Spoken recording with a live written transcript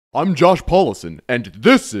I'm Josh Paulison, and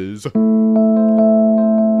this is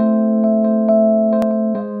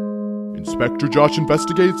Inspector Josh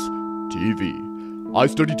Investigates TV. I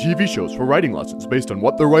study TV shows for writing lessons based on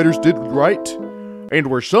what the writers did right, and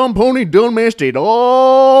where some pony done messed it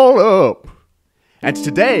all up. And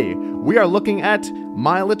today, we are looking at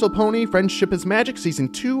My Little Pony Friendship is Magic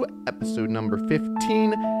Season 2, Episode number 15,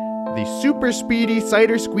 the Super Speedy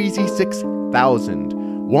Cider Squeezy 6000.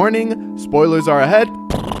 Warning, spoilers are ahead.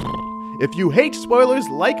 If you hate spoilers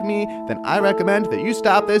like me, then I recommend that you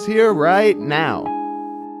stop this here right now.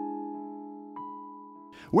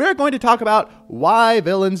 We're going to talk about why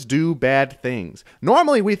villains do bad things.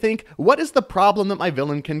 Normally we think, what is the problem that my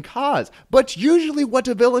villain can cause? But usually what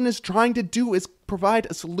a villain is trying to do is provide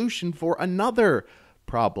a solution for another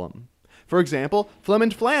problem. For example, Flim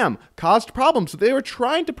and Flam caused problems. They were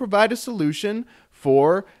trying to provide a solution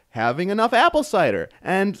for having enough apple cider,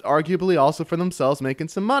 and arguably also for themselves making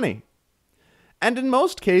some money. And in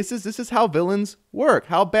most cases, this is how villains work,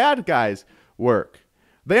 how bad guys work.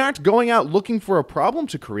 They aren't going out looking for a problem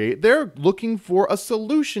to create, they're looking for a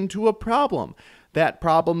solution to a problem. That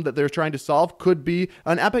problem that they're trying to solve could be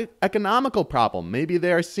an economical problem. Maybe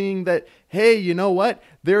they're seeing that, hey, you know what?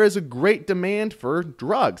 There is a great demand for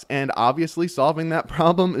drugs, and obviously solving that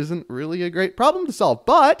problem isn't really a great problem to solve.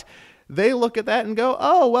 But they look at that and go,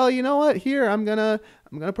 oh, well, you know what? Here, I'm gonna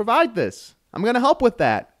provide this. I'm gonna help with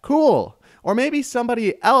that. Cool. Or maybe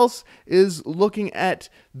somebody else is looking at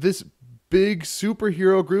this big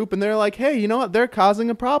superhero group and they're like, hey, you know what? They're causing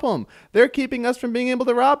a problem. They're keeping us from being able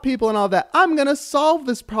to rob people and all that. I'm going to solve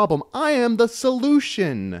this problem. I am the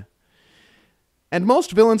solution. And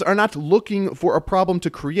most villains are not looking for a problem to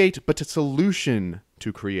create, but a solution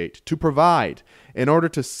to create, to provide, in order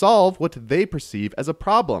to solve what they perceive as a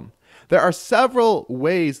problem. There are several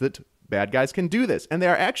ways that bad guys can do this, and they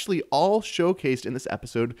are actually all showcased in this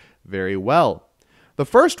episode very well. The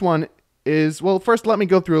first one is, well, first let me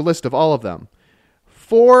go through a list of all of them.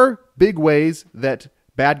 4 big ways that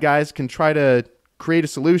bad guys can try to create a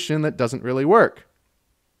solution that doesn't really work.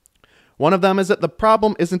 One of them is that the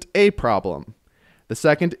problem isn't a problem. The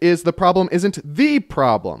second is the problem isn't the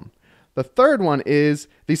problem. The third one is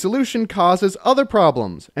the solution causes other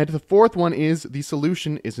problems. And the fourth one is the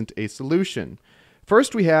solution isn't a solution.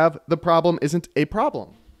 First, we have the problem isn't a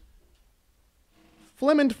problem.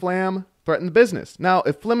 Flim and Flam threaten the business. Now,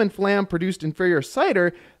 if Flim and Flam produced inferior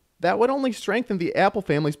cider, that would only strengthen the Apple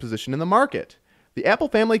family's position in the market. The Apple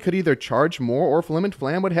family could either charge more or Flim and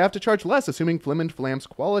Flam would have to charge less, assuming Flim and Flam's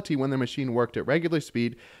quality when their machine worked at regular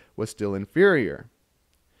speed was still inferior.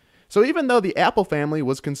 So even though the Apple family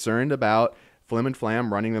was concerned about Flim and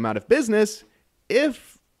Flam running them out of business,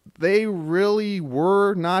 if they really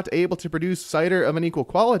were not able to produce cider of an equal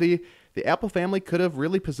quality, the Apple family could have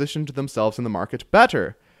really positioned themselves in the market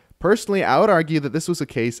better. Personally, I would argue that this was a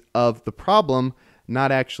case of the problem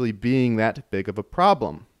not actually being that big of a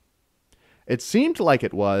problem. It seemed like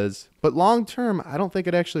it was, but long term, I don't think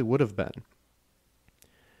it actually would have been.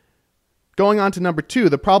 Going on to number 2,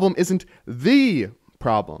 the problem isn't the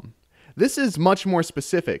problem. This is much more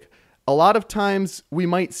specific. A lot of times we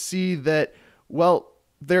might see that, well,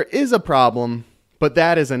 there is a problem, but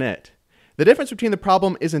that isn't it. The difference between the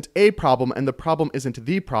problem isn't a problem and the problem isn't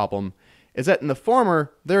the problem is that in the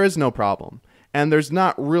former, there is no problem. And there's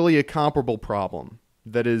not really a comparable problem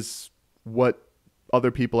that is what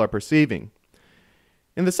other people are perceiving.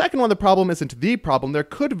 In the second one, the problem isn't the problem. There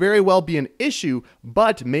could very well be an issue,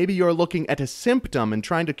 but maybe you're looking at a symptom and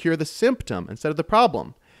trying to cure the symptom instead of the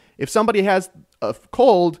problem. If somebody has a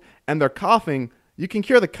cold and they're coughing, you can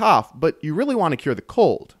cure the cough, but you really want to cure the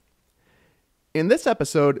cold. In this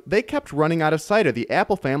episode, they kept running out of cider. The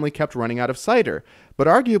Apple family kept running out of cider. But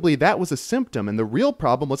arguably, that was a symptom, and the real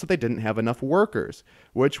problem was that they didn't have enough workers,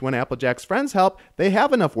 which when Applejack's friends help, they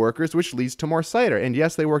have enough workers, which leads to more cider. And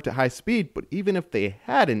yes, they worked at high speed, but even if they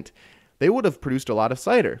hadn't, they would have produced a lot of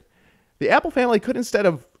cider. The Apple family could, instead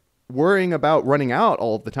of worrying about running out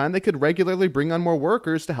all of the time, they could regularly bring on more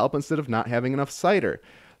workers to help instead of not having enough cider.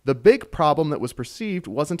 The big problem that was perceived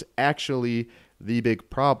wasn't actually the big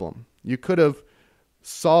problem. You could have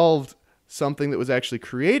solved something that was actually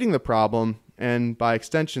creating the problem and by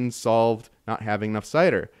extension solved not having enough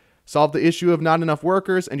cider. Solved the issue of not enough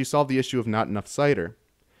workers and you solved the issue of not enough cider.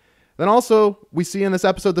 Then also, we see in this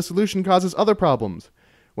episode the solution causes other problems.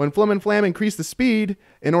 When Flim and Flam increase the speed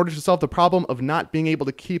in order to solve the problem of not being able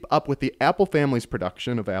to keep up with the Apple family's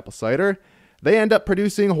production of apple cider, they end up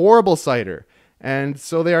producing horrible cider. And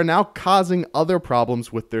so they are now causing other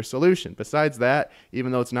problems with their solution. Besides that,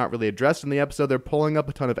 even though it's not really addressed in the episode, they're pulling up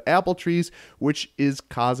a ton of apple trees, which is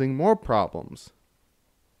causing more problems.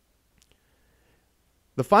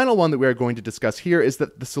 The final one that we are going to discuss here is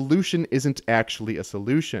that the solution isn't actually a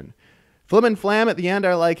solution. Flim and Flam at the end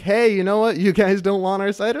are like, hey, you know what? You guys don't want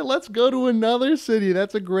our cider? Let's go to another city.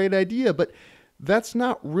 That's a great idea. But that's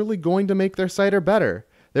not really going to make their cider better.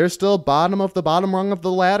 They're still bottom of the bottom rung of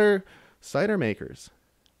the ladder cider makers.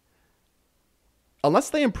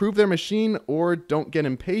 Unless they improve their machine or don't get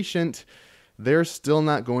impatient, they're still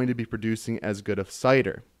not going to be producing as good of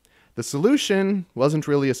cider. The solution wasn't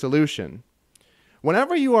really a solution.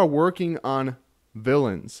 Whenever you are working on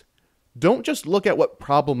villains, don't just look at what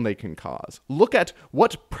problem they can cause. Look at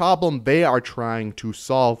what problem they are trying to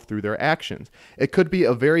solve through their actions. It could be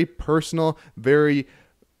a very personal, very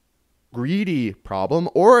greedy problem,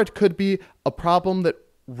 or it could be a problem that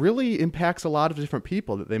really impacts a lot of different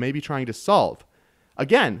people that they may be trying to solve.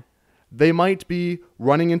 Again, they might be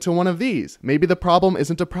running into one of these. Maybe the problem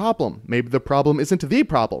isn't a problem. Maybe the problem isn't the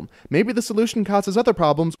problem. Maybe the solution causes other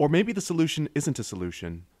problems, or maybe the solution isn't a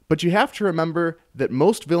solution. But you have to remember that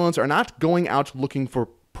most villains are not going out looking for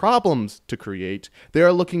problems to create. They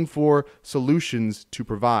are looking for solutions to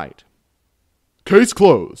provide. Case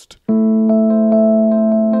closed.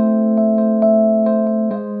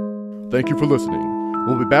 Thank you for listening.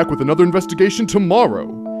 We'll be back with another investigation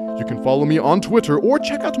tomorrow. You can follow me on Twitter or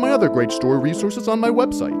check out my other great story resources on my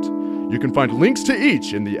website. You can find links to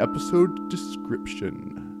each in the episode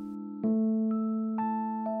description.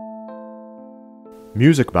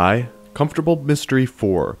 Music by Comfortable Mystery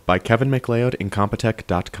 4 by Kevin MacLeod,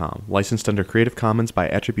 Incompetech.com. Licensed under Creative Commons by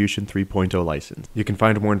Attribution 3.0 license. You can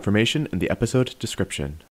find more information in the episode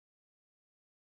description.